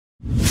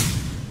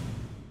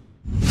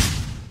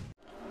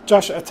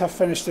Josh, a tough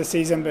finish to the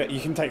season, but you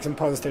can take some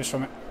positives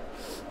from it.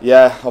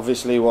 Yeah,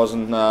 obviously it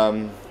wasn't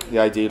the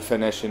ideal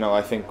finish.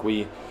 I think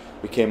we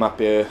came up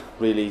here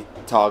really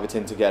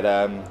targeting to get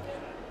a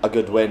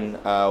good win.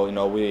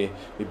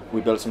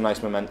 We built some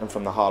nice momentum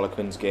from the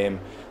Harlequins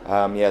game.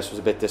 Yes, it was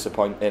a bit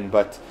disappointing,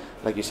 but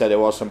like you said, there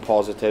was some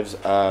positives.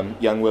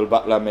 Young Will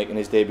Butler making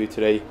his debut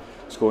today,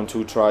 scoring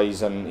 2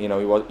 tries, and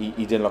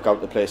he didn't look out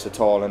the place at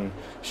all, and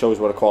shows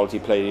what a quality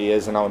player he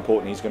is and how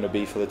important he's going to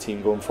be for the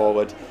team going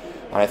forward.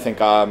 And I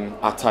think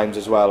at times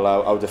as well,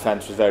 our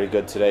defence was very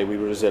good today. We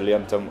were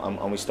resilient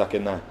and we stuck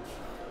in there.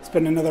 It's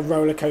been another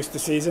roller coaster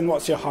season.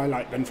 What's your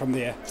highlight been from the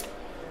year?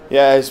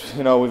 Yeah,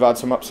 we've had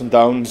some ups and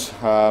downs,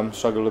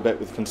 struggled a bit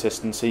with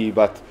consistency,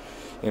 but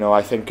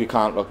I think you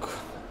can't look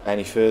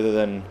any further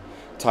than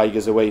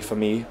Tigers away for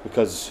me,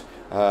 because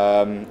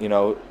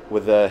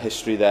with the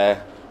history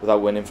there,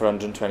 without winning for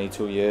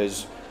 122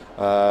 years,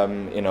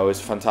 it's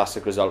a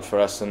fantastic result for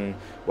us, and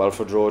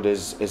Welford Road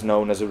is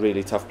known as a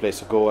really tough place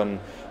to go, and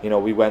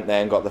we went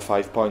there and got the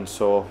 5 points.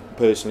 So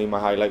personally, my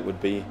highlight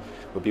would be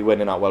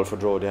winning at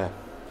Welford Road. Yeah.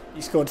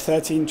 You scored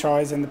 13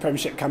 tries in the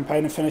Premiership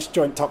campaign and finished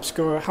joint top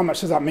scorer. How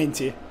much does that mean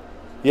to you?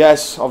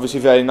 Yes, obviously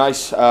very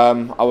nice.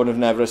 I would have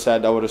never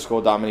said I would have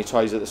scored that many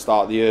tries at the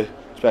start of the year,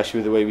 especially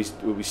with the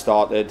way we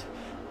started.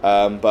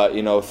 But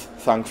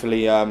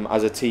thankfully,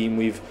 as a team,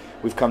 we've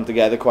come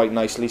together quite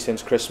nicely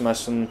since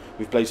Christmas, and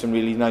we've played some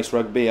really nice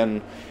rugby,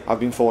 and I've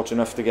been fortunate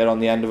enough to get on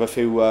the end of a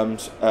few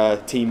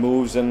team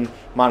moves and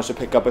managed to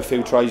pick up a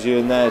few tries here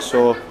and there.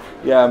 So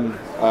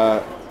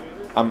yeah,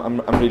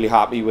 I'm really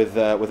happy with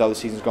how the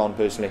season's gone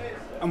personally.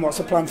 And what's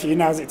the plan for you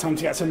now? Is it time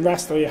to get some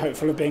rest, or are you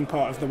hopeful of being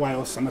part of the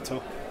Wales summer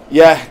tour?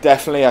 Yeah,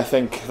 definitely. I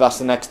think that's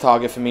the next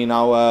target for me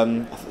now.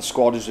 The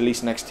squad is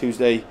released next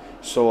Tuesday,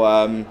 so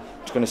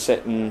just going to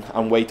sit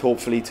and wait,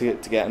 hopefully, to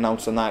get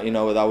announced on that.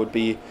 That would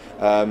be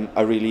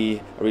a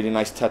really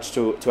nice touch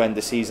to end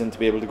the season, to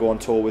be able to go on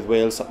tour with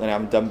Wales, something I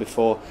haven't done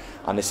before,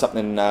 and it's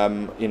something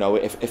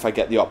if I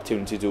get the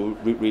opportunity to do,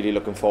 really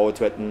looking forward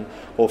to it, and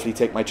hopefully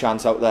take my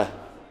chance out there.